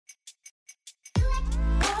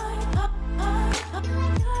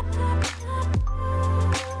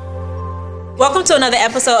Welcome to another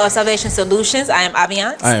episode of Salvation Solutions. I am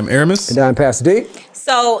Aviance. I am Aramis. And I'm Pastor D.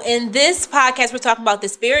 So in this podcast, we're talking about the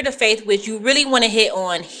spirit of faith, which you really want to hit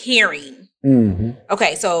on hearing. Mm-hmm.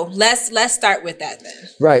 Okay, so let's start with that then.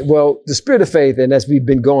 Right. Well, the spirit of faith, and as we've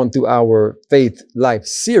been going through our Faith Life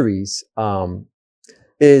series,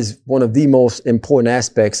 is one of the most important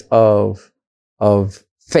aspects of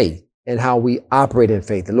faith and how we operate in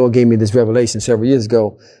faith. The Lord gave me this revelation several years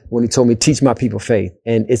ago when he told me, teach my people faith.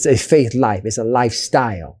 And it's a faith life. It's a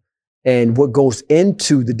lifestyle. And what goes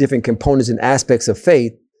into the different components and aspects of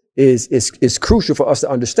faith is crucial for us to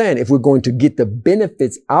understand if we're going to get the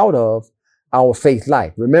benefits out of our faith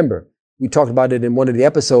life. Remember, we talked about it in one of the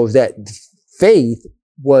episodes that faith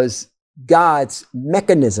was God's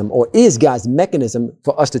mechanism, or is God's mechanism,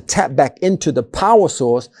 for us to tap back into the power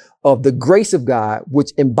source of the grace of God,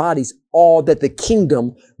 which embodies all that the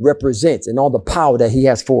kingdom represents and all the power that he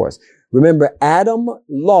has for us. Remember, Adam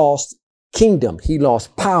lost kingdom. He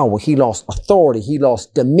lost power. He lost authority. He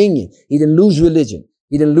lost dominion. He didn't lose religion.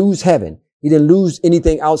 He didn't lose heaven. He didn't lose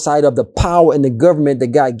anything outside of the power and the government that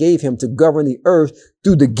God gave him to govern the earth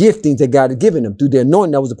through the giftings that God had given him, through the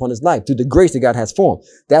anointing that was upon his life, through the grace that God has for him.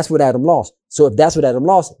 That's what Adam lost. So if that's what Adam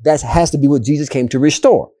lost, that has to be what Jesus came to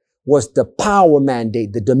restore, was the power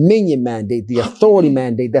mandate, the dominion mandate, the authority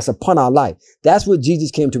mandate that's upon our life. That's what Jesus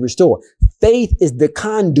came to restore. Faith is the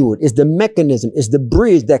conduit, is the mechanism, is the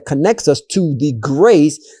bridge that connects us to the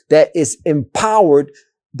grace that is empowered,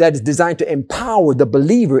 that is designed to empower the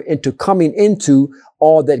believer into coming into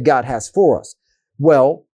all that God has for us.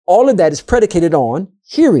 Well, all of that is predicated on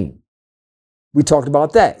hearing. We talked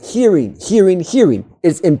about that. Hearing.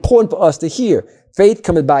 It's important for us to hear. Faith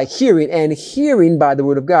comes by hearing, and hearing by the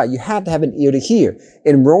word of God. You have to have an ear to hear.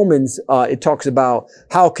 In Romans, it talks about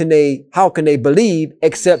how can they believe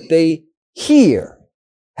except they hear?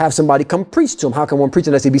 Have somebody come preach to them. How can one preach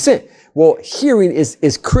unless he be sent? Well, hearing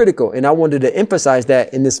is critical. And I wanted to emphasize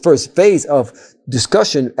that in this first phase of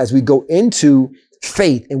discussion as we go into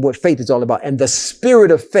faith and what faith is all about, and the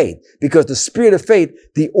spirit of faith, because the spirit of faith,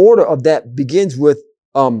 the order of that begins with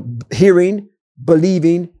hearing,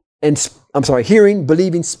 believing,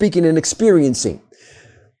 speaking, and experiencing.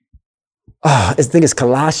 I think it's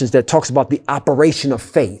Colossians that talks about the operation of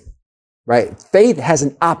faith, right? Faith has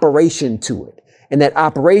an operation to it. And that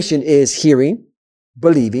operation is hearing,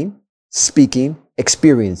 believing, speaking,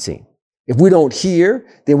 experiencing. If we don't hear,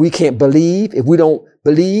 then we can't believe. If we don't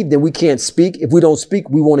believe, then we can't speak. If we don't speak,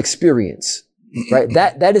 we won't experience, right?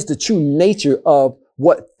 That is the true nature of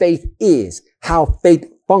what faith is, how faith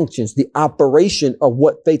functions, the operation of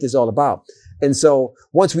what faith is all about. And so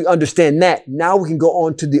once we understand that, now we can go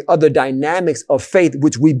on to the other dynamics of faith,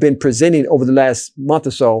 which we've been presenting over the last month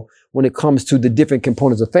or so when it comes to the different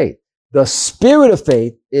components of faith. The spirit of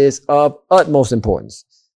faith is of utmost importance.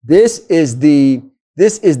 This is the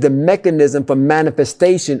mechanism for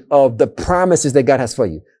manifestation of the promises that God has for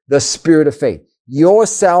you. The spirit of faith. Your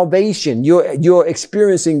salvation, you're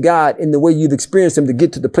experiencing God in the way you've experienced him to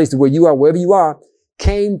get to the place where you are, wherever you are,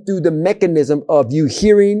 came through the mechanism of you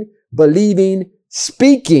hearing, believing,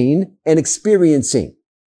 speaking, and experiencing.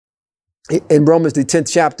 In Romans, the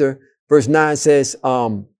 10th chapter, verse 9 says,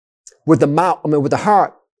 with the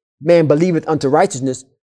heart, man believeth unto righteousness.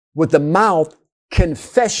 With the mouth,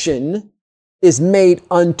 confession is made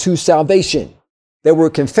unto salvation. That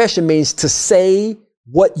word confession means to say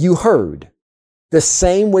what you heard, the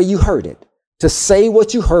same way you heard it. To say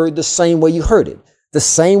what you heard the same way you heard it. The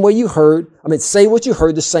same way you heard, say what you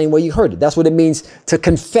heard the same way you heard it. That's what it means to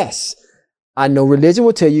confess. I know religion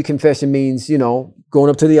will tell you confession means, going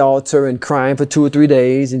up to the altar and crying for 2 or 3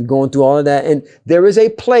 days and going through all of that. And there is a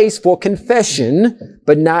place for confession,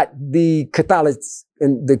 but not the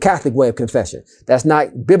Catholic way of confession. That's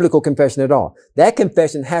not biblical confession at all. That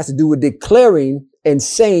confession has to do with declaring and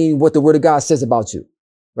saying what the word of God says about you,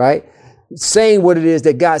 right? Saying what it is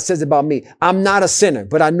that God says about me. I'm not a sinner,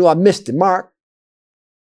 but I know I missed the mark.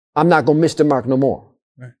 I'm not going to miss the mark no more.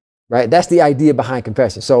 Right? That's the idea behind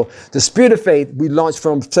confession. So the spirit of faith, we launched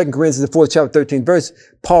from 2 Corinthians, the 4th chapter, 13th verse.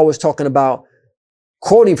 Paul was talking about,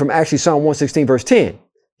 quoting from actually Psalm 116, verse 10.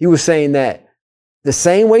 He was saying that the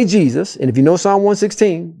same way Jesus, and if you know Psalm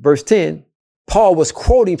 116, verse 10, Paul was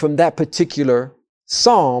quoting from that particular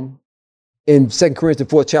Psalm in 2 Corinthians,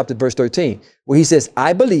 4th chapter, verse 13, where he says,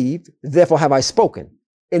 I believe, therefore have I spoken.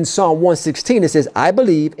 In Psalm 116, it says, I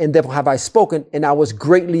believe, and therefore have I spoken, and I was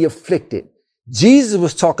greatly afflicted. Jesus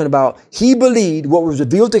was talking about, he believed what was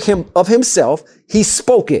revealed to him of himself. He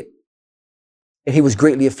spoke it, and he was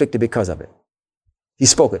greatly afflicted because of it. He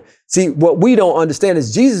spoke it. See, what we don't understand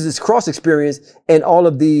is Jesus' cross experience and all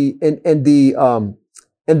of the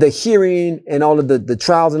and the hearing and all of the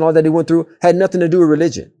trials and all that he went through had nothing to do with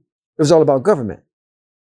religion. It was all about government,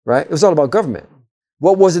 right? It was all about government.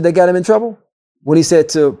 What was it that got him in trouble? When he said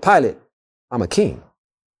to Pilate, I'm a king.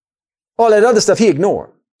 All that other stuff he ignored.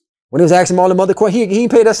 When he was asking him all the other questions, he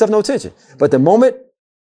didn't pay that stuff no attention. But the moment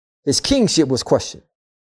his kingship was questioned,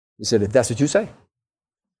 he said, if that's what you say,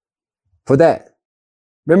 for that.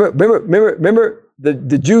 Remember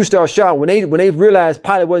the Jews started shouting when they realized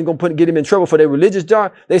Pilate wasn't going to get him in trouble for their religious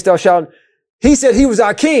jar. They started shouting, he said he was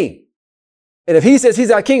our king. And if he says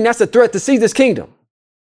he's our king, that's a threat to Caesar's kingdom.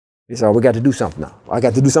 He said, oh, we got to do something now. I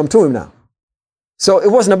got to do something to him now. So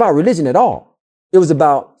it wasn't about religion at all. It was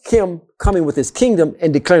about him coming with his kingdom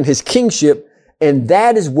and declaring his kingship. And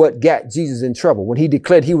that is what got Jesus in trouble. When he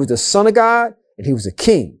declared he was the Son of God and he was a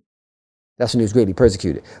king. That's when he was greatly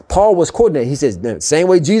persecuted. Paul was quoting that. He says, the same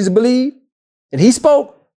way Jesus believed and he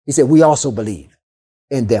spoke, he said, we also believe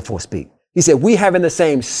and therefore speak. He said, we having the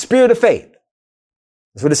same spirit of faith.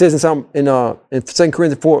 That's what it says in 2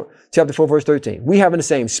 Corinthians 4, chapter 4, verse 13. We having the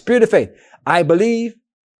same spirit of faith. I believe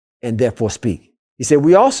and therefore speak. He said,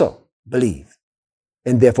 we also believe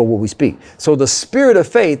and therefore will we speak. So the spirit of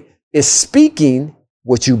faith is speaking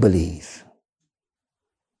what you believe.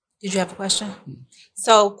 Did you have a question?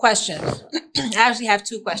 So questions. I actually have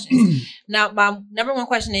two questions. Now, my number one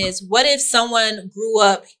question is, what if someone grew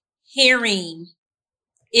up hearing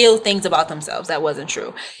ill things about themselves that wasn't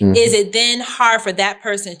true? Mm-hmm. Is it then hard for that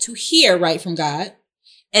person to hear right from God?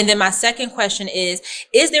 And then my second question is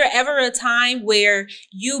there ever a time where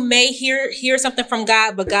you may hear something from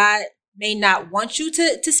God, but God may not want you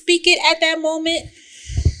to speak it at that moment?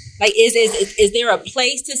 Like, is there a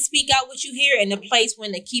place to speak out what you hear and a place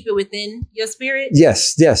when to keep it within your spirit?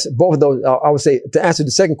 Yes. Both of those. I would say, to answer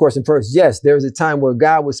the second question first, yes, there's a time where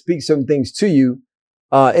God would speak certain things to you.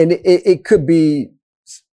 And it could be,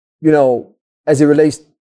 as it relates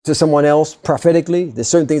to someone else prophetically. There's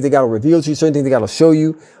certain things they got to reveal to you, certain things they got to show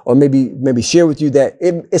you, or maybe share with you that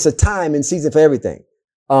it's a time and season for everything.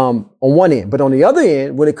 On one end, but on the other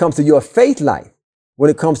end, when it comes to your faith life, when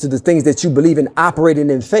it comes to the things that you believe in operating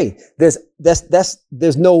in faith, there's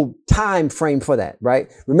no time frame for that,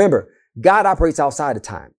 right? Remember, God operates outside of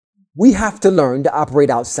time. We have to learn to operate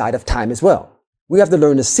outside of time as well. We have to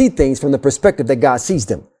learn to see things from the perspective that God sees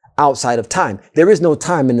them outside of time. There is no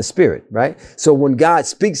time in the spirit, right? So when God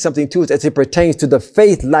speaks something to us as it pertains to the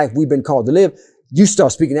faith life we've been called to live, you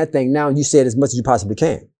start speaking that thing now and you say it as much as you possibly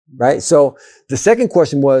can, right? So the second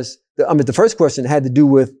question was, the first question had to do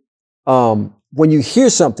with, when you hear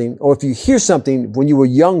something, or if you hear something when you were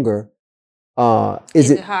younger, is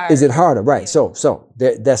it harder? Right. So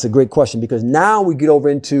that's a great question, because now we get over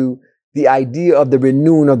into the idea of the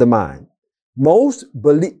renewing of the mind. Most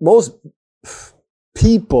believers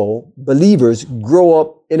grow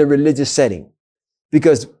up in a religious setting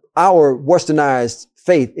because our westernized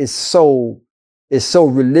faith is so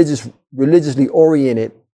religiously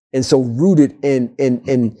oriented and so rooted in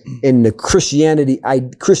the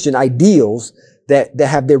Christian ideals that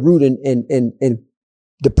have their root in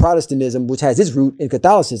the Protestantism, which has its root in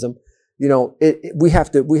Catholicism. We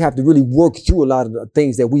have to really work through a lot of the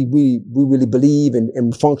things that we really believe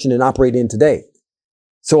and function and operate in today.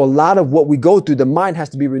 So a lot of what we go through, the mind has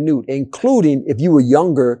to be renewed, including if you were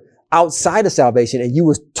younger outside of salvation and you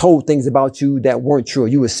was told things about you that weren't true.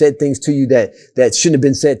 You were said things to you that shouldn't have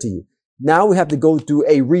been said to you. Now we have to go through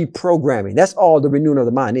a reprogramming. That's all the renewing of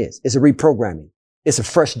the mind is. It's a reprogramming. It's a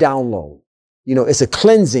fresh download. It's a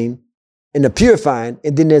cleansing and a purifying.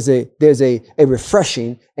 And then there's a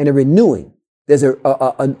refreshing and a renewing. There's a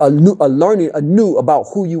learning anew about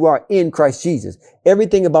who you are in Christ Jesus.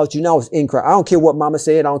 Everything about you now is in Christ. I don't care what mama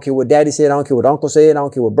said. I don't care what daddy said. I don't care what uncle said. I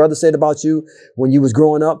don't care what brother said about you when you was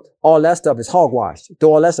growing up. All that stuff is hogwash.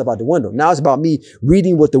 Throw all that stuff out the window. Now it's about me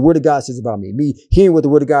reading what the word of God says about me. Me hearing what the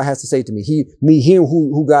word of God has to say to me. Me hearing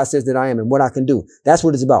who God says that I am and what I can do. That's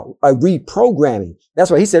what it's about. A reprogramming.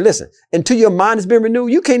 That's why he said, listen, until your mind has been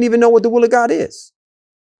renewed, you can't even know what the will of God is.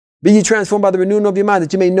 Be ye transformed by the renewing of your mind,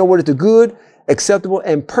 that you may know what is the good, acceptable,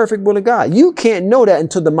 and perfect will of God. You can't know that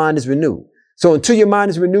until the mind is renewed. So until your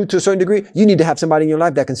mind is renewed to a certain degree, you need to have somebody in your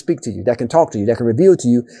life that can speak to you, that can talk to you, that can reveal to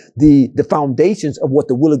you the foundations of what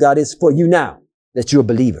the will of God is for you now that you're a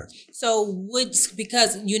believer. So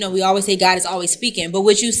because we always say God is always speaking, but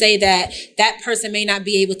would you say that person may not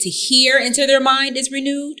be able to hear until their mind is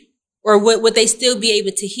renewed? Or would they still be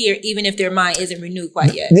able to hear even if their mind isn't renewed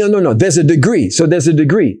quite yet? No. There's a degree. So there's a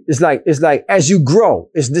degree. It's like as you grow,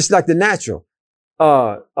 it's just like the natural.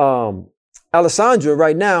 Alessandra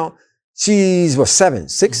right now, she's 7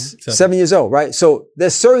 years old, right? So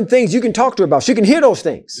there's certain things you can talk to her about. She can hear those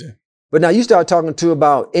things. Yeah. But now you start talking to her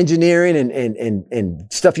about engineering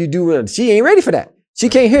and stuff you do, and she ain't ready for that. She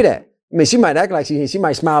can't hear that. I mean, she might act like she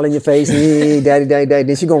might smile in your face, and daddy, daddy, daddy.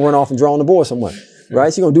 Then she gonna run off and draw on the board somewhere,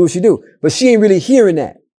 right? She gonna do what she do, but she ain't really hearing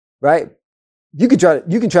that, right? You can try to,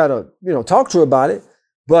 talk to her about it,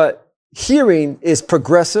 but hearing is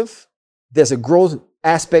progressive. There's a growth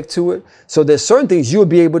aspect to it. So there's certain things you'll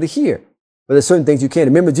be able to hear, but there's certain things you can't.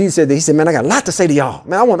 Remember, Jesus said that. He said, "Man, I got a lot to say to y'all.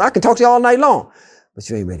 Man, I can talk to y'all all night long, but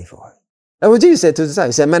you ain't ready for it." That's what Jesus said to his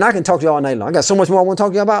disciples. He said, "Man, I can talk to y'all all night long. I got so much more I want to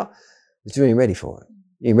talk to you about, but you ain't ready for it.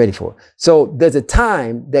 You ain't ready for it." So there's a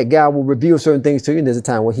time that God will reveal certain things to you, and there's a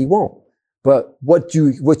time where He won't. But what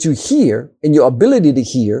you hear and your ability to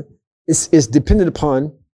hear is dependent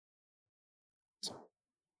upon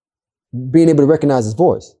being able to recognize His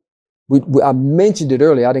voice. I mentioned it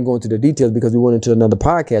earlier. I didn't go into the details because we went into another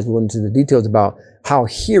podcast. We went into the details about how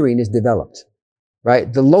hearing is developed,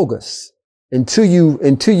 right? The logos. Until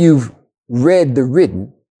you've read the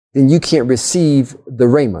written, then you can't receive the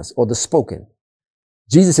rhemas or the spoken.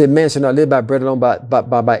 Jesus said, "Man shall not live by bread alone,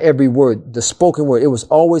 by every word," the spoken word. It was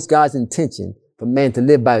always God's intention for man to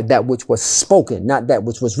live by that which was spoken, not that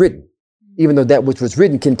which was written. Even though that which was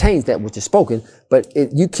written contains that which is spoken, but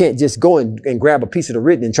you can't just go and grab a piece of the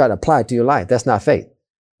written and try to apply it to your life. That's not faith,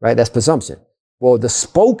 right? That's presumption. Well, the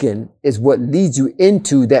spoken is what leads you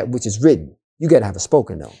into that which is written. You got to have a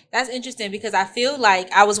spoken though. That's interesting because I feel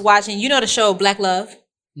like I was watching, the show Black Love?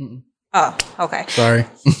 Mm-mm. Oh, okay. Sorry.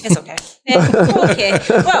 It's okay. Okay.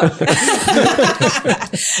 Well,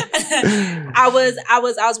 I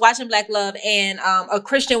was watching Black Love, and a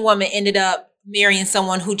Christian woman ended up marrying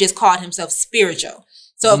someone who just called himself spiritual.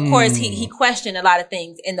 So of course he questioned a lot of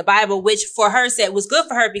things in the Bible, which for her said was good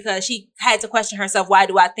for her because she had to question herself. Why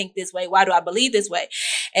do I think this way? Why do I believe this way?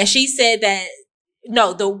 And she said that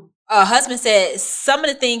the husband said some of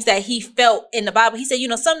the things that he felt in the Bible. He said,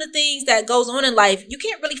 some of the things that goes on in life, you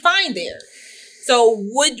can't really find there. So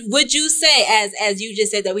would you say, as you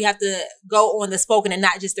just said, that we have to go on the spoken and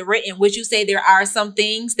not just the written, would you say there are some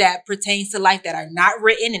things that pertains to life that are not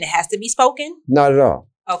written and it has to be spoken? Not at all.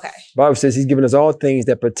 Okay. The Bible says He's given us all things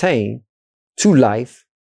that pertain to life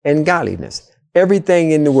and godliness.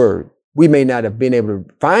 Everything in the Word, we may not have been able to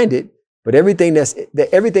find it, but everything that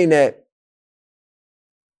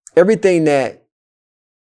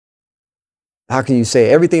how can you say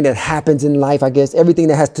it? Everything that happens in life, I guess, everything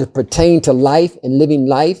that has to pertain to life and living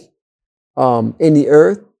life in the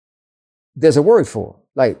earth, there's a word for.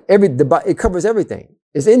 Like it covers everything.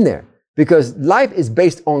 It's in there because life is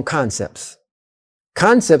based on concepts.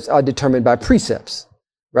 Concepts are determined by precepts,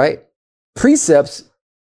 right? Precepts,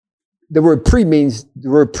 the word pre means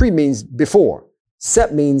before.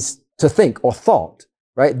 Sept means to think or thought,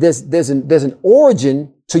 right? There's an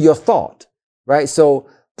origin to your thought, right? So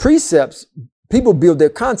precepts, people build their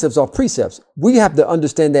concepts off precepts. We have to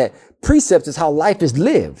understand that precepts is how life is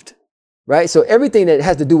lived, right? So everything that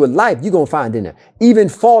has to do with life, you're going to find in there. Even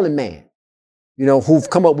fallen man, who've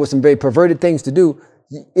come up with some very perverted things to do,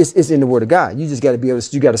 it's in the Word of God. You just got to be able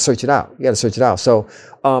to, you got to search it out. You got to search it out. So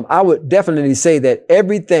I would definitely say that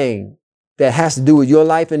everything that has to do with your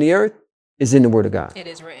life in the earth is in the Word of God. It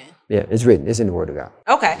is written. Yeah, it's written. It's in the Word of God.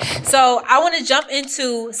 Okay. So I want to jump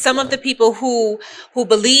into some of the people who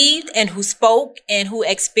believed and who spoke and who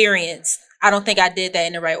experienced. I don't think I did that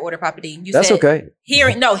in the right order, Papa D. That's said okay.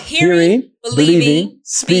 Hearing, believing,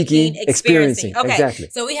 speaking, experiencing. Okay. Exactly.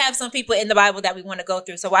 So we have some people in the Bible that we want to go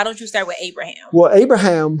through. So why don't you start with Abraham? Well,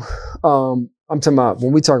 Abraham, I'm talking about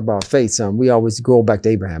when we talk about faith, we always go back to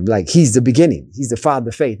Abraham. Like he's the beginning. He's the father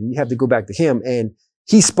of faith. And you have to go back to him. And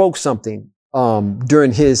he spoke something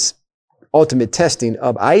during his ultimate testing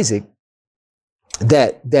of Isaac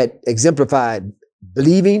that exemplified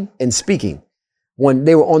believing and speaking. When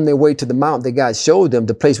they were on their way to the mountain that God showed them,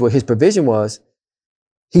 the place where his provision was,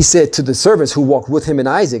 he said to the servants who walked with him and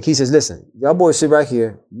Isaac, he says, "Listen, y'all boys sit right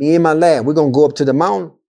here. Me and my lad, we're going to go up to the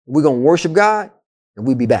mountain. We're going to worship God and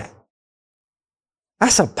we'll be back."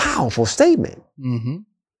 That's a powerful statement. Mm-hmm.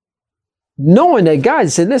 Knowing that God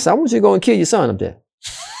said, "Listen, I want you to go and kill your son up there.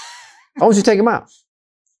 I want you to take him out."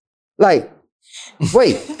 Like,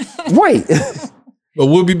 wait. But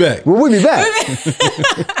we'll be back. We'll be back.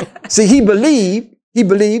 See, he believed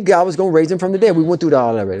God was going to raise him from the dead. We went through that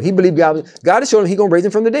all already. He believed God had shown him he's going to raise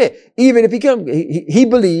him from the dead. Even if he killed him, he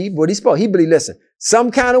believed what he spoke. He believed, listen, some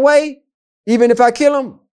kind of way, even if I kill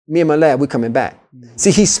him, me and my lad, we're coming back. Mm-hmm.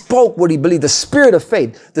 See, he spoke what he believed. The spirit of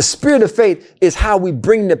faith. The spirit of faith is how we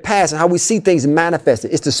bring the past and how we see things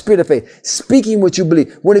manifested. It's the spirit of faith. Speaking what you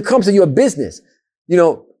believe. When it comes to your business,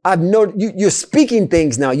 I've known you're speaking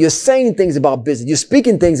things now. You're saying things about business. You're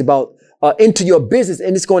speaking things about into your business,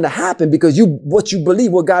 and it's going to happen because what you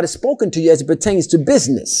believe, what God has spoken to you as it pertains to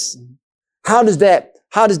business. How does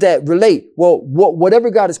that relate? Well, whatever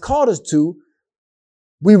God has called us to,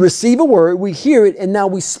 we receive a word, we hear it, and now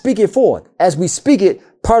we speak it forth. As we speak it,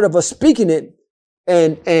 part of us speaking it,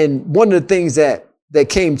 and one of the things that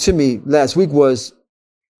came to me last week was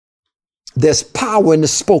there's power in the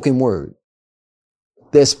spoken word.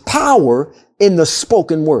 There's power in the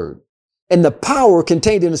spoken word. And the power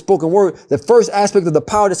contained in the spoken word, the first aspect of the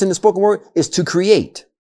power that's in the spoken word is to create.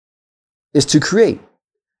 Is to create.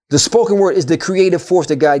 The spoken word is the creative force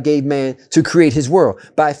that God gave man to create his world.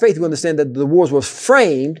 By faith, we understand that the words were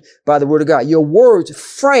framed by the word of God. Your words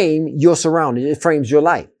frame your surroundings. It frames your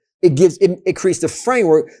life. It creates the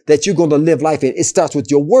framework that you're going to live life in. It starts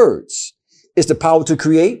with your words. It's the power to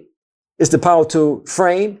create. It's the power to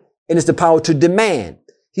frame, and it's the power to demand.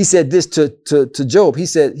 He said this to Job. He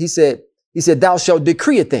said, thou shalt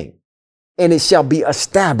decree a thing, and it shall be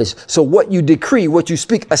established. So what you decree, what you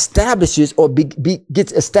speak, establishes or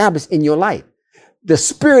gets established in your life. The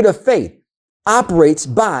spirit of faith operates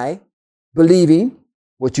by believing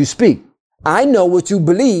what you speak. I know what you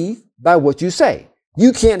believe by what you say.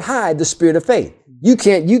 You can't hide the spirit of faith. You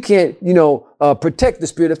can't, protect the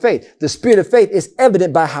spirit of faith. The spirit of faith is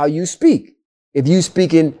evident by how you speak. If you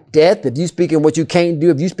speak in death, if you speak in what you can't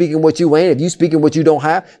do, if you speak in what you ain't, if you speak in what you don't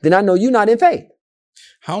have, then I know you're not in faith.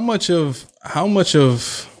 I want to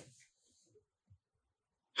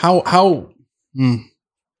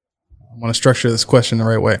structure this question the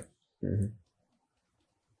right way. Mm-hmm.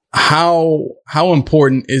 How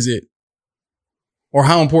important is it, or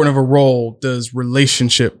how important of a role does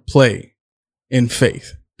relationship play in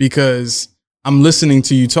faith? Because I'm listening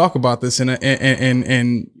to you talk about this, and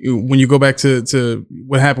when you go back to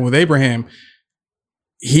what happened with Abraham,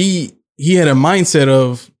 he had a mindset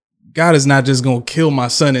of God is not just going to kill my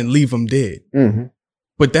son and leave him dead. Mm-hmm.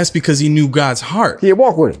 But that's because he knew God's heart. He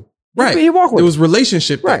walked with him. Right. He walked with him. There was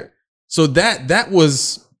relationship there. Right. So that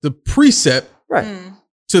was the precept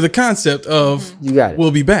to the concept of you got it.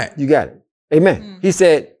 We'll be back. You got it. Amen. He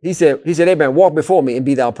said, Abraham, walk before me and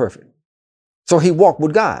be thou perfect. So he walked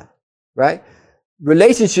with God, right?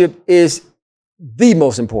 Relationship is the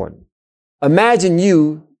most important. Imagine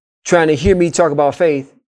you trying to hear me talk about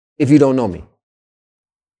faith if you don't know me.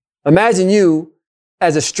 Imagine you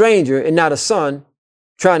as a stranger and not a son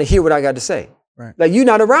trying to hear what I got to say. Right. Like you're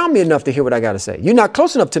not around me enough to hear what I got to say. You're not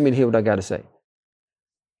close enough to me to hear what I got to say.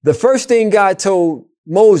 The first thing God told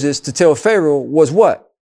Moses to tell Pharaoh was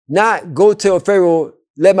what? Not go tell Pharaoh,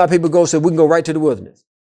 let my people go so we can go right to the wilderness.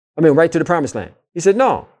 Right to the promised land. He said,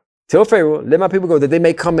 no, tell Pharaoh, let my people go that they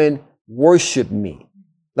may come and worship me.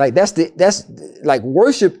 Like that's like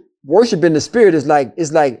worship in the spirit is like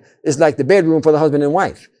the bedroom for the husband and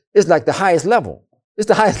wife. It's like the highest level. It's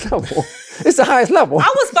the highest level. It's the highest level.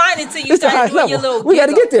 I was fine until you started doing your little We got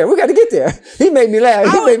to get there. We got to get there. He made me laugh.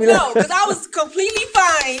 No, because I was completely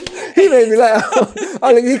fine. He made me laugh.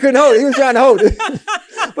 He couldn't hold it. He was trying to hold it.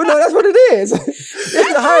 But no, that's what it is.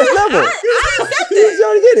 It's the highest level. I accept it. He was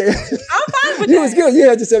trying to get it. I'm fine with You that. was good. You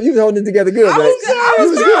had yourself. You was holding it together good, man. I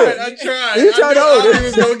was good. I tried. You tried to hold it. He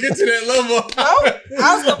was going to get to that level.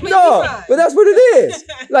 I was completely fine. But that's what it is.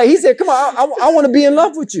 Like he said, come on, I want to be in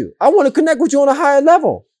love with you. I want to connect with you on a higher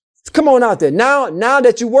level. Come on out there. Now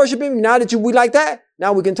that you worship him, now that we like that,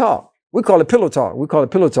 now we can talk. We call it pillow talk. We call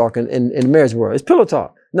it pillow talk in the marriage world. It's pillow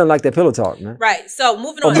talk. Nothing like that pillow talk, man. Right. So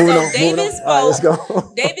moving on. David spoke. Right, let's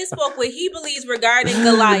go. David spoke what he believes regarding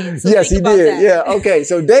Goliath. So yes, he did. That. Yeah. Okay.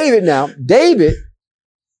 So David,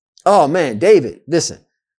 oh man, David, listen.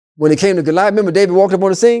 When it came to Goliath, remember David walked up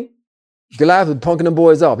on the scene? Goliath was punking them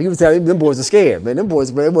boys off. He was telling them boys are scared, man. Them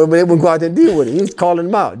boys, man, they wouldn't go out there and deal with it. He was calling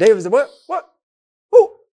them out. David said, what?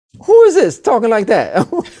 Who is this talking like that?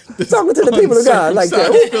 Talking to the people of God like that.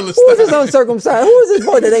 Who is this uncircumcised? Who is this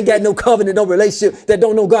boy that ain't got no covenant, no relationship, that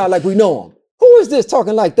don't know God like we know him? Who is this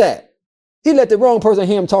talking like that? He let the wrong person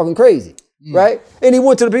hear him talking crazy, right? And he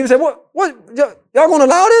went to the people and said, what, y'all gonna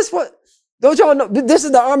allow this? What? Don't y'all know? This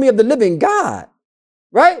is the army of the living God,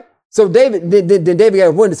 right? So then David got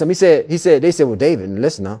a witness him. They said, well, David,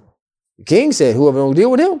 listen now. The king said, whoever don't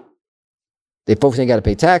deal with him, they folks ain't got to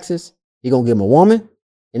pay taxes. He gonna give him a woman.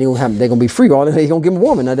 And they're going to be free. All he's going to give him a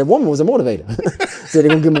woman. Now, that woman was a motivator. So they're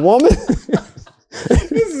going to give him a woman.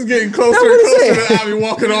 This is getting closer and closer to Abby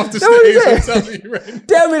walking off the stage. I'm telling you right now.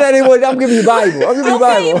 Tell me that ain't what I'm giving you Bible. I'm giving you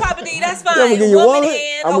Bible. Okay, Papa D, that's fine. I'm going to give you a woman.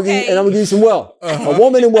 I'm going to give you some wealth. A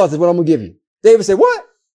woman and wealth is what I'm going to give you. David said, what?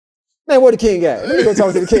 Man, what the king got? Let me go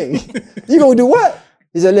talk to the king. You going to do what?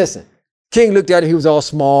 He said, listen. King looked at him. He was all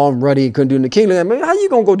small and ruddy. He couldn't do anything. The king looked at him. How you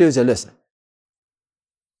going to go do this? He said, listen.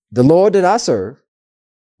 The Lord that I serve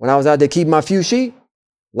When I was out there keeping my few sheep,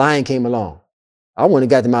 lion came along. I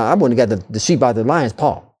wouldn't have got the sheep out of the lion's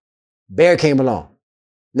paw. Bear came along.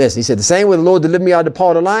 Listen, he said, the same way the Lord delivered me out of the paw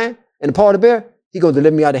of the lion and the paw of the bear, he going to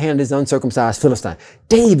deliver me out of the hand of this uncircumcised Philistine.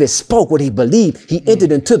 David spoke what he believed. He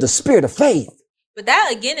entered into the spirit of faith. But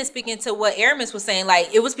that again is speaking to what Aramis was saying.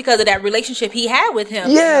 Like, it was because of that relationship he had with him.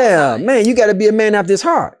 Yeah, man, you got to be a man after his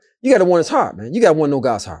heart. You got to want his heart, man. You got to want to know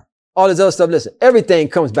God's heart. All this other stuff, listen, everything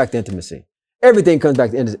comes back to intimacy. Everything comes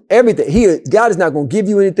back to intimacy. Everything. God is not going to give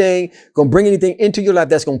you anything, going to bring anything into your life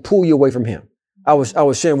that's going to pull you away from him. I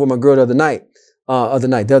was sharing with my girl the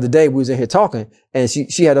other day, we was in here talking, and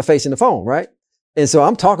she had her face in the phone, right? And so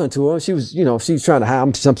I'm talking to her. She was trying to hide.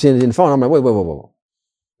 I'm sitting in the phone. I'm like,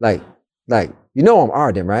 wait. Like, I'm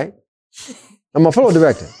ardent, right? I'm a floor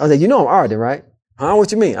director. I was like, I'm ardent, right? Huh?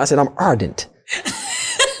 What you mean? I said, I'm ardent.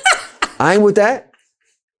 I ain't with that.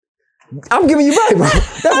 I'm giving you Bible.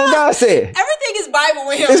 That's what God said. Everything is Bible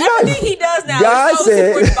with him. It's Everything Bible. he does now God is so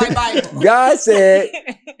said, supported by Bible. God said,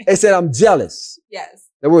 it said, I'm jealous. Yes.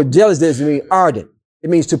 The word jealous doesn't mean ardent. It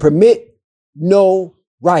means to permit no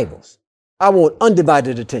rivals. I want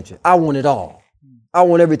undivided attention. I want it all. I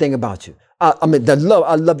want everything about you. I mean, the love,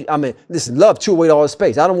 I love you. I mean, listen, love chew away all the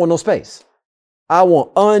space. I don't want no space. I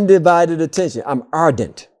want undivided attention. I'm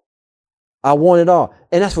ardent. I want it all.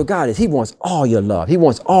 And that's what God is. He wants all your love. He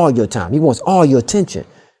wants all your time. He wants all your attention.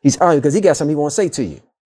 He's ardent because he got something he wants to say to you.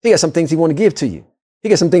 He got some things he want to give to you. He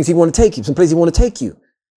got some things he want to take you, some places he want to take you.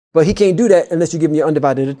 But he can't do that unless you give him your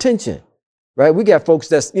undivided attention. Right? We got folks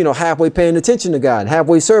that's, halfway paying attention to God,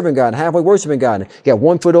 halfway serving God, halfway worshiping God. You got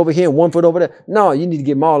 1 foot over here and 1 foot over there. No, you need to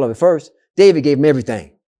give him all of it first. David gave him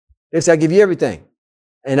everything. He said, I give you everything.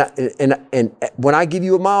 And when I give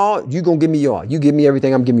you my all, you're going to give me your all. You give me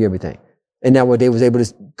everything, I'm giving you everything. And now they was able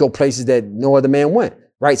to go places that no other man went.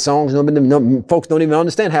 Write songs. Folks don't even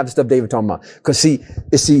understand half the stuff David talking about. Because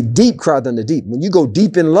see, deep cried unto deep. When you go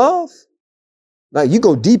deep in love, then you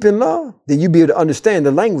be able to understand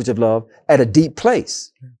the language of love at a deep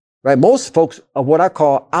place. Right? Most folks are what I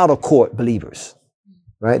call outer court believers.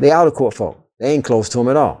 Right? They outer court folk. They ain't close to him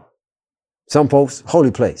at all. Some folks, holy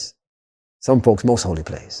place. Some folks, most holy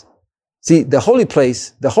place. See, the holy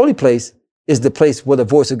place is the place where the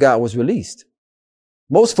voice of God was released.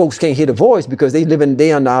 Most folks can't hear the voice because they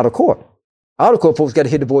on the outer court. Outer court folks got to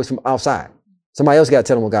hear the voice from outside. Somebody else got to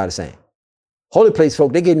tell them what God is saying. Holy place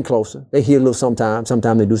folk, they're getting closer. They hear a little sometimes.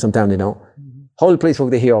 Sometimes they do, sometimes they don't. Mm-hmm. Holy place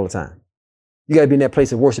folk, they hear all the time. You got to be in that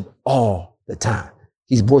place of worship all the time.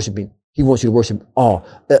 He's worshiping. He wants you to worship all.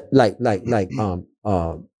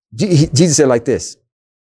 Jesus said like this,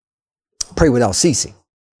 pray without ceasing,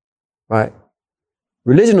 right?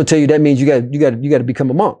 Religion will tell you that means you got to become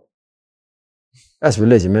a monk. That's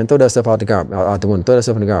religion, man. Throw that stuff out the window. Throw that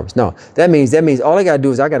stuff in the garbage. No, that means all I got to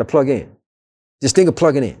do is I got to plug in. Just think of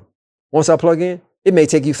plugging in. Once I plug in, it may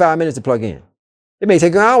take you 5 minutes to plug in. It may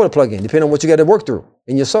take an hour to plug in, depending on what you got to work through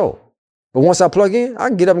in your soul. But once I plug in, I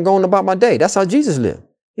can get up and go on about my day. That's how Jesus lived.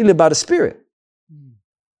 He lived by the Spirit.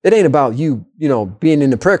 It ain't about you, being in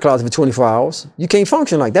the prayer closet for 24 hours. You can't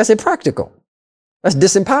function like that. That's impractical. That's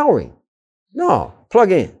disempowering. No,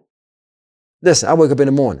 plug in. Listen, I wake up in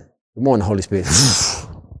the morning. Good morning, Holy Spirit.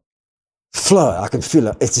 Flood. I can feel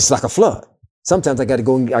it. It's just like a flood. Sometimes I got to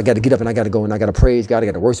go, I got to get up and I got to go and I got to praise God. I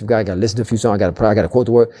got to worship God. I got to listen to a few songs. I got to pray. I got to quote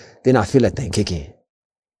the word. Then I feel that thing kick in.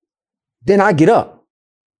 Then I get up.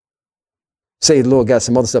 Say the Lord got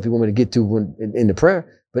some other stuff he want me to get to in the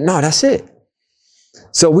prayer. But no, that's it.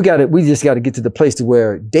 So we just got to get to the place to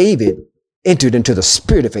where David entered into the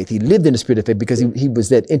spirit of faith. He lived in the spirit of faith because he was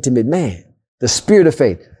that intimate man. The spirit of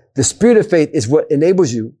faith. The spirit of faith is what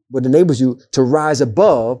enables you to rise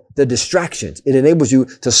above the distractions. It enables you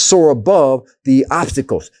to soar above the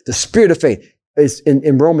obstacles. The spirit of faith is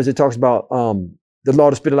in Romans, it talks about the law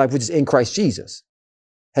of the spirit of life, which is in Christ Jesus,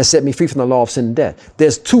 has set me free from the law of sin and death.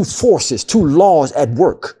 There's two forces, two laws at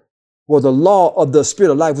work. Well, the law of the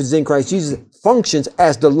spirit of life, which is in Christ Jesus, functions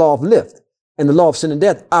as the law of lift. And the law of sin and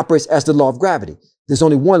death operates as the law of gravity. There's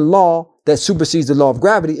only one law that supersedes the law of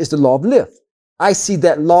gravity, is the law of lift. I see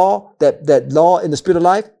that law, that law in the spirit of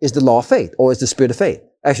life is the law of faith, or is the spirit of faith.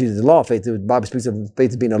 Actually, the law of faith, the Bible speaks of faith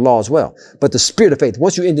as being a law as well. But the spirit of faith,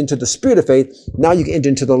 once you enter into the spirit of faith, now you can enter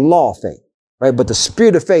into the law of faith, right? But the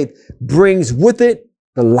spirit of faith brings with it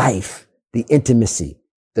the life, the intimacy,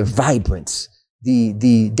 the vibrance,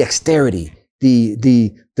 the dexterity,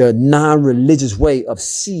 the non-religious way of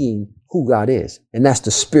seeing who God is. And that's the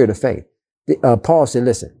spirit of faith. Paul said,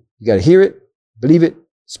 listen, you got to hear it, believe it,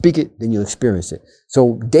 speak it, then you'll experience it.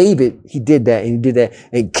 So David, he did that and he did that.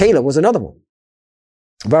 And Caleb was another one.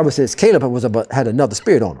 The Bible says Caleb had another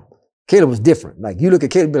spirit on him. Caleb was different. Like you look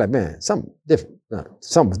at Caleb and be like, man, something different.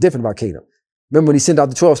 Something was different about Caleb. Remember when he sent out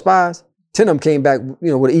the 12 spies? 10 of them came back,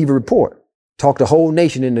 with an evil report. Talked the whole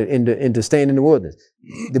nation into staying in the wilderness.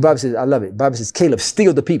 The Bible says, I love it. The Bible says Caleb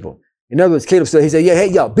steeled the people. In other words, Caleb said, he said, yeah,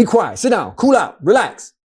 hey, yo, be quiet, sit down, cool out,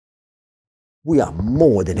 relax. We are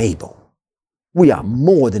more than able. We are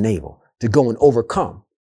more than able to go and overcome.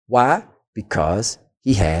 Why? Because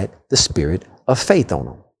he had the spirit of faith on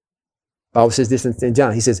him. The Bible says this in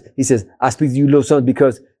John. He says, I speak to you little sons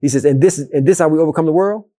because he says, and this how we overcome the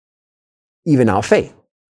world? Even our faith.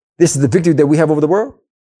 This is the victory that we have over the world,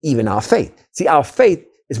 even our faith. See, our faith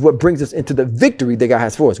is what brings us into the victory that God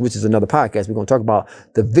has for us, which is another podcast. We're going to talk about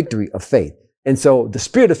the victory of faith. And so the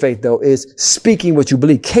spirit of faith, though, is speaking what you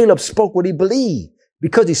believe. Caleb spoke what he believed.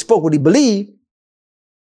 Because he spoke what he believed,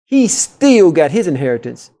 he still got his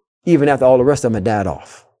inheritance, even after all the rest of them had died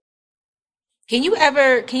off. Can you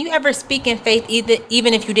ever speak in faith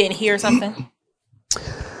even if you didn't hear something?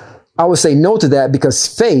 I would say no to that, because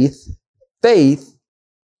faith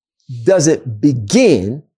doesn't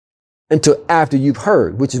begin until after you've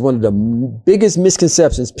heard, which is one of the biggest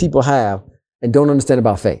misconceptions people have and don't understand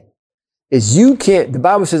about faith. Is the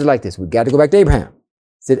Bible says it like this. We got to go back to Abraham. It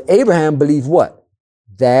said Abraham believed what?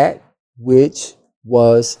 That which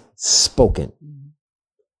was spoken.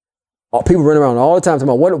 People run around all the time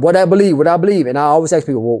talking about what I believe. And I always ask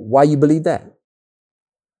people, well, why you believe that?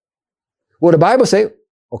 Well, the Bible say,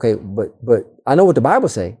 okay, but I know what the Bible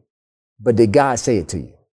say, but did God say it to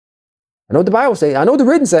you? I know what the Bible say. I know what the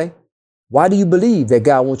written say. Why do you believe that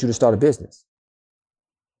God wants you to start a business?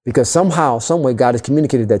 Because somehow, some way, God has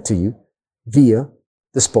communicated that to you via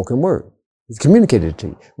the spoken word. He's communicated it to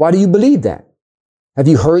you. Why do you believe that? Have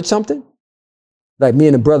you heard something? Like me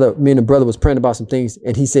and a brother was praying about some things,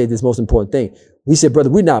 and he said this most important thing. We said,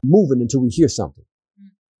 brother, we're not moving until we hear something.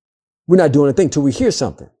 We're not doing a thing until we hear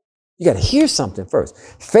something. You got to hear something first.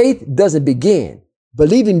 Faith doesn't begin.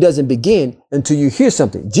 Believing doesn't begin until you hear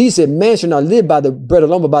something. Jesus said, man shall not live by the bread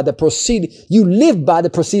alone, but by the proceeding. You live by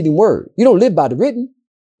the proceeding word. You don't live by the written.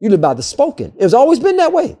 You live by the spoken. It's always been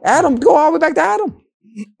that way. Adam, go all the way back to Adam.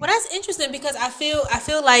 Well, that's interesting, because I feel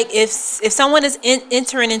like if someone is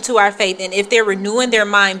entering into our faith, and if they're renewing their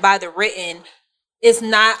mind by the written, it's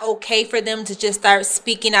not okay for them to just start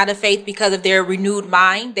speaking out of faith because of their renewed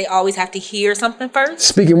mind. They always have to hear something first.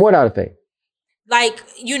 Speaking what out of faith? Like,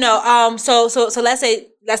 so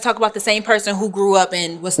let's talk about the same person who grew up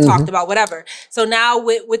and was talked about, whatever. So now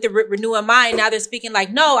with the renewing mind, now they're speaking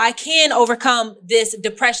like, no, I can overcome this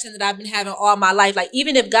depression that I've been having all my life. Like,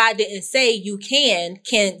 even if God didn't say you can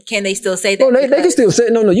they still say that? No, they can still say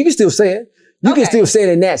it. No, you can still say it. You can still say it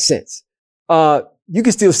in that sense. You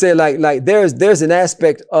can still say like there's an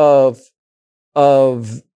aspect of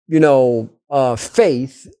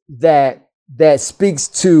faith that speaks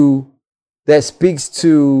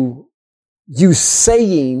to you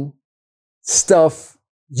saying stuff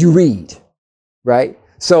you read, right?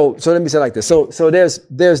 So let me say it like this. So there's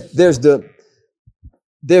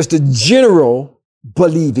the general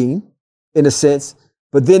believing in a sense,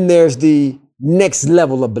 but then there's the next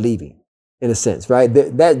level of believing in a sense, right?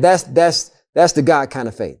 That's the God kind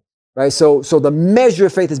of faith, right? So the measure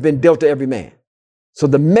of faith has been dealt to every man. So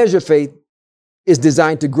the measure of faith is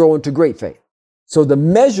designed to grow into great faith. So the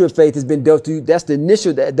measure of faith has been dealt to you. That's the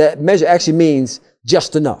initial, that measure actually means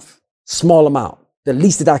just enough, small amount, the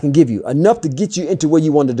least that I can give you, enough to get you into where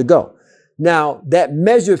you wanted to go. Now, that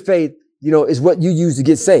measure of faith, is what you use to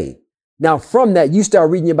get saved. Now, from that, you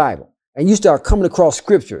start reading your Bible and you start coming across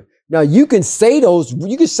scripture. Now, you can say what's written.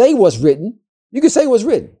 You can say what's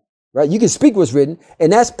written, right? You can speak what's written,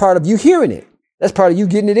 and that's part of you hearing it. That's part of you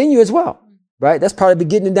getting it in you as well, right? That's part of it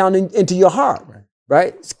getting it down into your heart.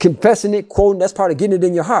 Right? Confessing it, quoting, that's part of getting it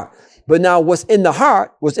in your heart. But now what's in the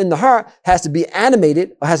heart has to be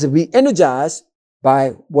animated or has to be energized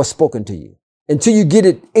by what's spoken to you. Until you get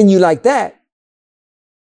it in you like that,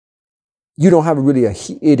 you don't have really an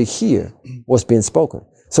ear to hear what's being spoken.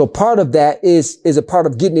 So part of that is a part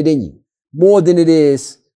of getting it in you. More than it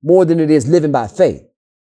is living by faith.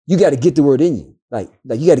 You got to get the word in you. Like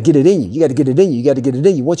you got to get it in you. You got to get it in you. You got to get it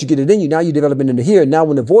in you. Once you get it in you, now you're developing into here. Now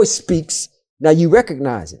when the voice speaks, now you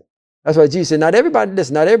recognize it. That's why Jesus said, not everybody going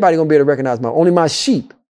to be able to recognize only my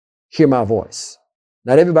sheep hear my voice.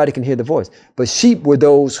 Not everybody can hear the voice, but sheep were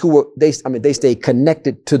those who they stay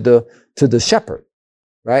connected to the shepherd,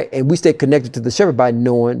 right? And we stay connected to the shepherd by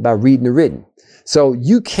reading the written. So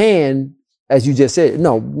you can, as you just said,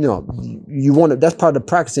 that's part of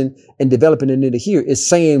practicing and developing it into here is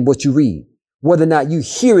saying what you read. Whether or not you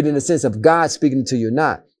hear it in the sense of God speaking to you or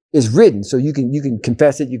not, is written. So you can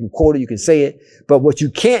confess it, you can quote it, you can say it. But what you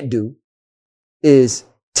can't do is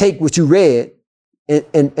take what you read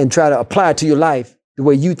and try to apply it to your life the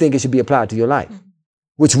way you think it should be applied to your life,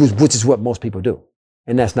 which is what most people do.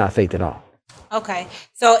 And that's not faith at all. Okay.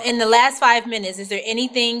 So in the last 5 minutes, is there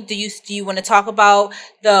anything, do you want to talk about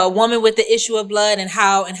the woman with the issue of blood and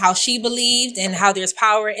how she believed and how there's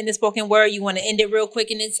power in the spoken word? You want to end it real quick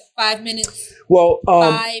in this 5 minutes? Well,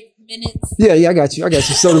 5 minutes. Yeah, I got you.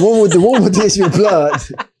 So the woman with the issue of blood,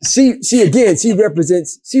 she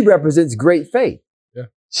represents great faith. Yeah.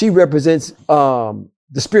 She represents the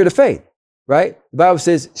spirit of faith, right? The Bible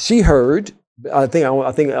says she heard. I think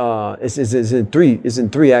it's in 3. It's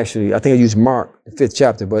in 3 actually. I think I used Mark, the 5th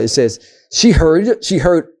chapter, but it says she heard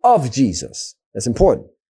of Jesus. That's important.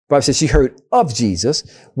 The Bible says she heard of Jesus.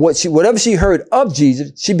 Whatever she heard of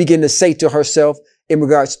Jesus, she began to say to herself in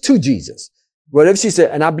regards to Jesus. Whatever she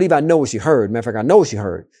said, and I believe I know what she heard. Matter of fact, I know what she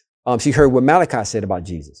heard. She heard what Malachi said about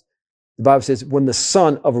Jesus. The Bible says, when the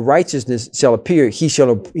Son of Righteousness shall appear, he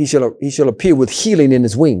shall appear with healing in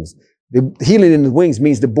his wings. The healing in the wings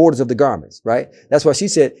means the borders of the garments, right? That's why she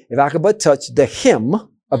said, if I could but touch the hem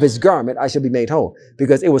of his garment, I shall be made whole.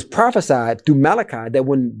 Because it was prophesied through Malachi that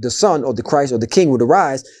when the Son or the Christ or the King would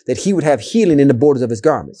arise, that he would have healing in the borders of his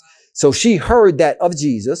garments. So she heard that of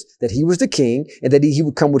Jesus, that he was the King and that he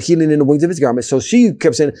would come with healing in the wings of his garment. So she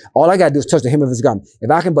kept saying, all I got to do is touch the hem of his garment.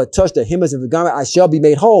 If I can but touch the hem of his garment, I shall be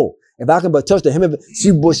made whole. If I can but touch the hem of it,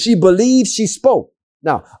 she believed, she spoke.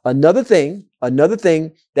 Now, another thing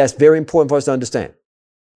that's very important for us to understand.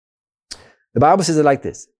 The Bible says it like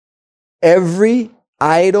this. Every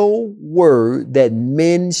idle word that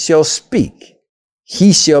men shall speak,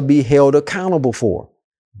 he shall be held accountable for.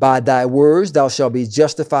 By thy words thou shalt be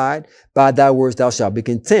justified. By thy words thou shalt be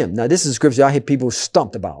condemned. Now, this is a scripture I hear people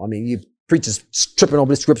stumped about. I mean, you preachers tripping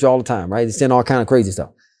over this scripture all the time, right? They're saying all kind of crazy stuff.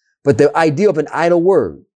 But the idea of an idle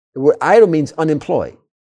word, the word idle means unemployed.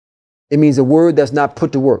 It means a word that's not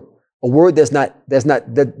put to work. A word that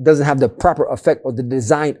doesn't have the proper effect or the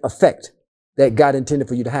designed effect that God intended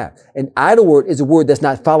for you to have. An idle word is a word that's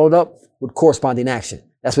not followed up with corresponding action.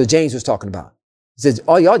 That's what James was talking about. He says,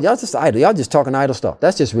 oh, y'all just idle. Y'all just talking idle stuff.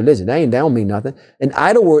 That's just religion. That don't mean nothing. An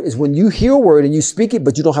idle word is when you hear a word and you speak it,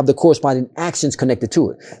 but you don't have the corresponding actions connected to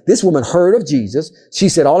it. This woman heard of Jesus. She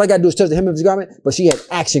said, all I got to do is touch the hem of his garment, but she had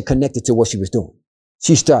action connected to what she was doing.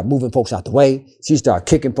 She started moving folks out the way. She started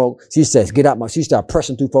kicking folks. She says, get out she started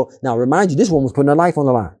pressing through folks. Now, remind you, this woman was putting her life on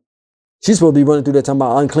the line. She's supposed to be running through there talking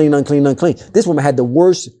about unclean, unclean, unclean. This woman had the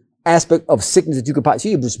worst aspect of sickness that you could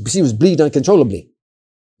possibly. She was bleeding uncontrollably.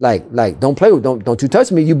 Like, don't play with, don't you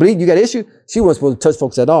touch me. You bleed, you got an issue. She wasn't supposed to touch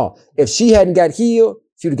folks at all. If she hadn't got healed,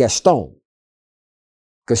 she would have got stoned.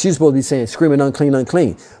 Because she's supposed to be saying, screaming unclean,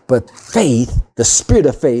 unclean. But faith, the spirit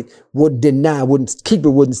of faith, wouldn't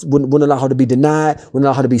allow her to be denied, wouldn't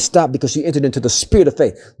allow her to be stopped because she entered into the spirit of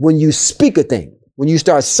faith. When you speak a thing, when you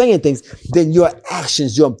start saying things, then your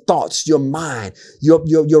actions, your thoughts, your mind,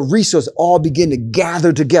 your resources all begin to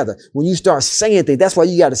gather together. When you start saying things, that's why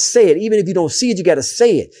you got to say it. Even if you don't see it, you got to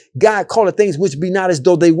say it. God called it things which be not as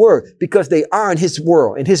though they were, because they are in his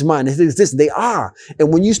world, in his mind, in his existence. They are.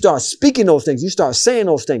 And when you start speaking those things, you start saying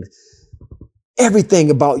those things, everything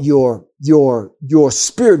about your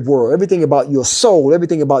spirit world, everything about your soul,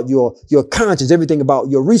 everything about your conscience, everything about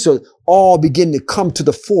your resource, all begin to come to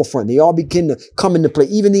the forefront. They all begin to come into play.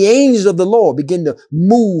 Even the angels of the Lord begin to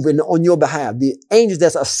move on your behalf. The angels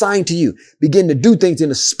that's assigned to you begin to do things in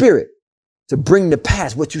the spirit to bring to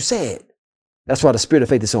pass what you said. That's why the spirit of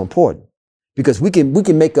faith is so important, because we can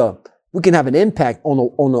have an impact on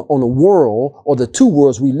the world or the two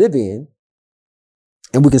worlds we live in.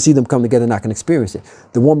 And we can see them come together and I can experience it.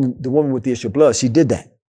 The woman with the issue of blood, she did that.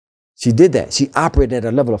 She operated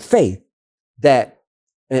at a level of faith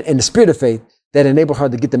and the spirit of faith that enabled her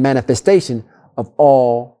to get the manifestation of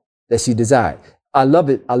all that she desired. I love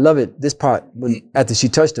it. This part, after she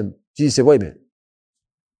touched him, Jesus said, wait a minute.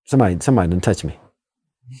 Somebody done touch me.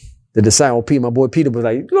 The disciple Peter, my boy Peter, was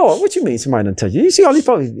like, Lord, what you mean somebody done touch you? You see all these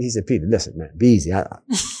folks? He said, Peter, listen, man, be easy.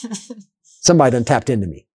 Somebody done tapped into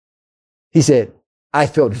me. He said, I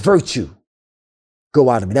felt virtue go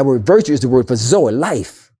out of me. That word virtue is the word for Zoe,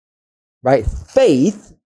 life, right?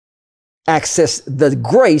 Faith access the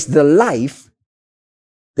grace, the life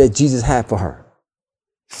that Jesus had for her.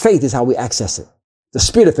 Faith is how we access it. The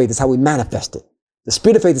spirit of faith is how we manifest it. The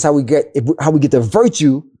spirit of faith is how we get the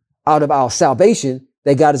virtue out of our salvation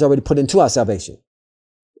that God has already put into our salvation.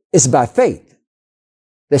 It's by faith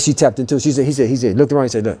that she tapped into. He said, looked around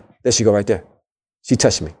and said, look, there she go right there. She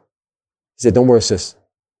touched me. He said, don't worry, sis.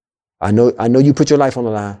 I know you put your life on the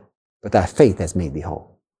line, but that faith has made thee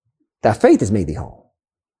whole. That faith has made thee whole.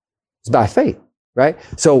 It's by faith, right?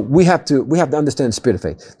 So we have to understand the spirit of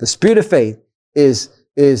faith. The spirit of faith is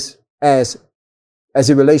is as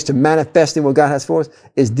it relates to manifesting what God has for us,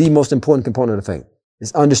 is the most important component of faith.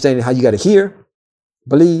 It's understanding how you got to hear,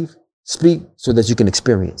 believe, speak, so that you can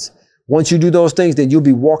experience. Once you do those things, then you'll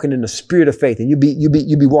be walking in the spirit of faith, and you'll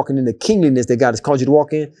be walking in the kingliness that God has called you to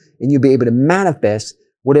walk in, and you'll be able to manifest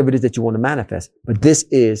whatever it is that you want to manifest. But this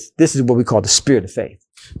is what we call the spirit of faith.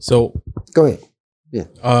 So go ahead. Yeah.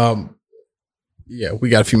 Yeah, we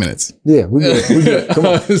got a few minutes. Yeah, we good. Come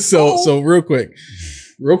on. So real quick.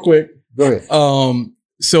 Go ahead.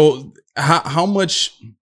 So how much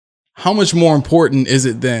more important is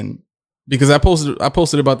it then? Because I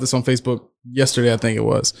posted about this on Facebook yesterday, I think it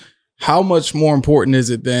was. How much more important is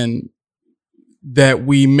it then that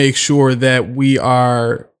we make sure that we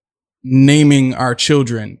are naming our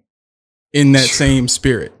children in that same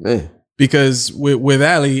spirit? Man. Because with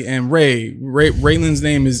Ali and Raylan's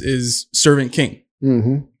name is Servant King.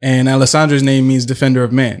 Mm-hmm. And Alessandra's name means Defender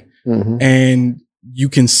of Man. Mm-hmm. And you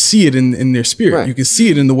can see it in their spirit. Right. You can see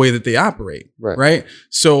it in the way that they operate. Right.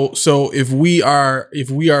 So if we are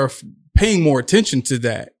paying more attention to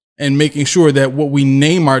that and making sure that what we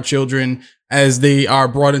name our children as they are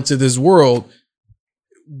brought into this world,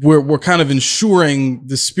 we're kind of ensuring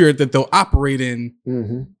the spirit that they'll operate in.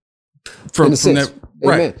 Mm-hmm. From that.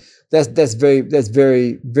 Right. That's very,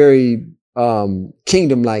 very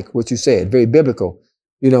kingdom-like what you said, very biblical.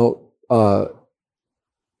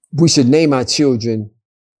 We should name our children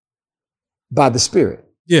by the Spirit.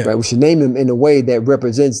 Yeah. Right. We should name them in a way that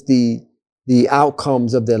represents the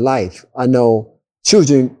outcomes of their life. I know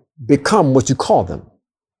children become what you call them.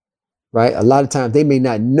 Right. A lot of times they may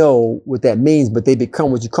not know what that means, but they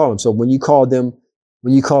become what you call them. So when you call them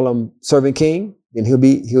Servant King, then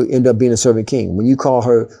he'll end up being a servant king. When you call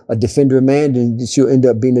her a defender of man, then she'll end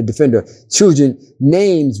up being a defender. Children,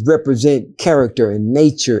 names represent character and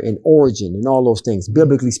nature and origin and all those things,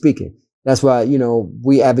 biblically speaking. That's why,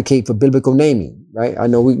 we advocate for biblical naming, right? I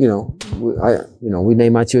know we name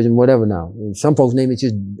our children whatever now. And some folks name it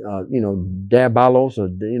just, Diabolos or,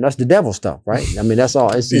 that's the devil stuff, right? I mean, that's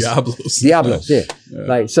all. It's just Diablos, yeah.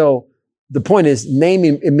 Like, so the point is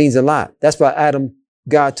naming, it means a lot. That's why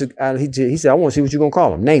God took Adam, he said, I want to see what you're going to call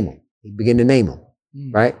them. Name them. He began to name them,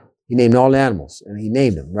 right? He named all the animals and he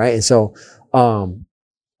named them, right? And so, what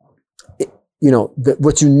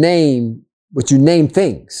you name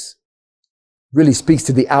things really speaks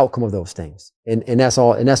to the outcome of those things. And that's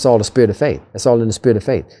all the spirit of faith. That's all in the spirit of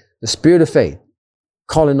faith. The spirit of faith,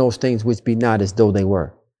 calling those things which be not as though they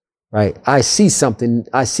were, right? I see something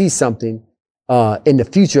in the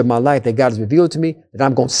future of my life that God has revealed to me that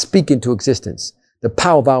I'm going to speak into existence. The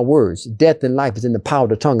power of our words, death and life is in the power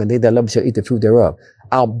of the tongue, and they that love it shall eat the fruit thereof.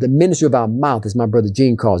 The ministry of our mouth, as my brother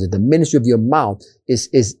Gene calls it, the ministry of your mouth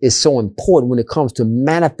is so important when it comes to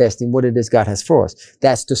manifesting what it is God has for us.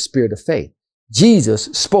 That's the spirit of faith. Jesus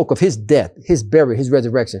spoke of his death, his burial, his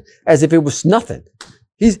resurrection, as if it was nothing.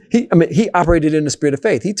 He operated in the spirit of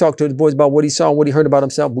faith. He talked to the boys about what he saw and what he heard about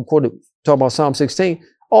himself. We talk about Psalm 16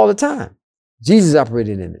 all the time. Jesus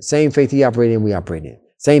operated in it. Same faith he operated in, we operate in.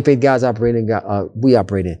 Same faith God's operating, we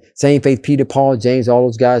operate in. Same faith Peter, Paul, James, all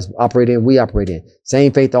those guys operate in, we operate in.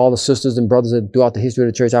 Same faith all the sisters and brothers that throughout the history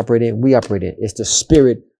of the church operate in, we operate in. It's the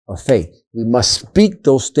spirit of faith. We must speak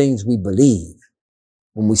those things we believe.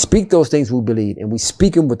 When we speak those things we believe, and we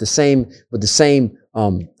speak them with the same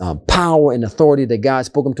power and authority that God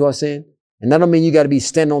spoke them to us in. And that don't mean you got to be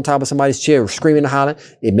standing on top of somebody's chair screaming and hollering.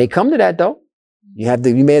 It may come to that though. You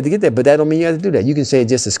may have to get there, but that don't mean you have to do that. You can say it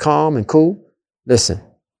just as calm and cool. Listen.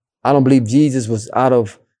 I don't believe Jesus was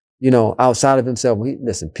outside of himself.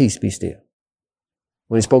 Listen, peace be still.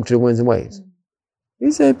 When he spoke to the winds and waves,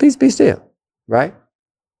 he said, peace be still, right?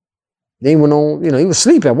 Then he went on, he was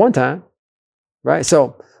asleep at one time, right?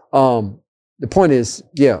 So the point is,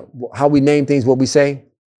 how we name things, what we say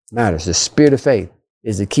matters. The spirit of faith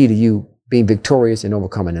is the key to you being victorious and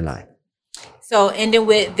overcoming in life. So ending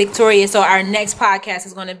with victorious. So our next podcast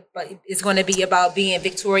is going to be about being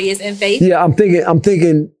victorious in faith. Yeah, I'm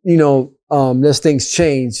thinking. As things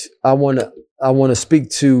change, I want to speak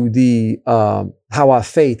to the how our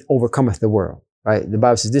faith overcometh the world. Right, the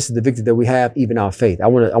Bible says this is the victory that we have, even our faith. I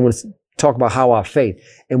want to talk about how our faith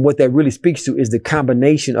and what that really speaks to is the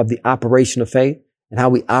combination of the operation of faith and how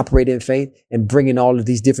we operate in faith and bringing all of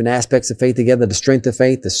these different aspects of faith together: the strength of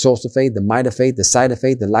faith, the source of faith, the might of faith, the sight of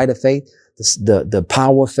faith, the light of faith. The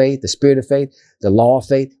power of faith, the spirit of faith, the law of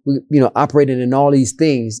faith, operating in all these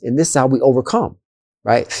things. And this is how we overcome,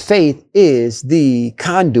 right? Faith is the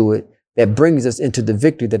conduit that brings us into the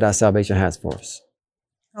victory that our salvation has for us.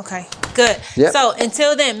 Okay, good. Yep. So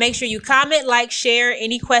until then, make sure you comment, like, share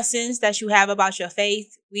any questions that you have about your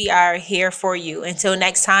faith. We are here for you. Until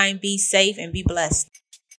next time, be safe and be blessed.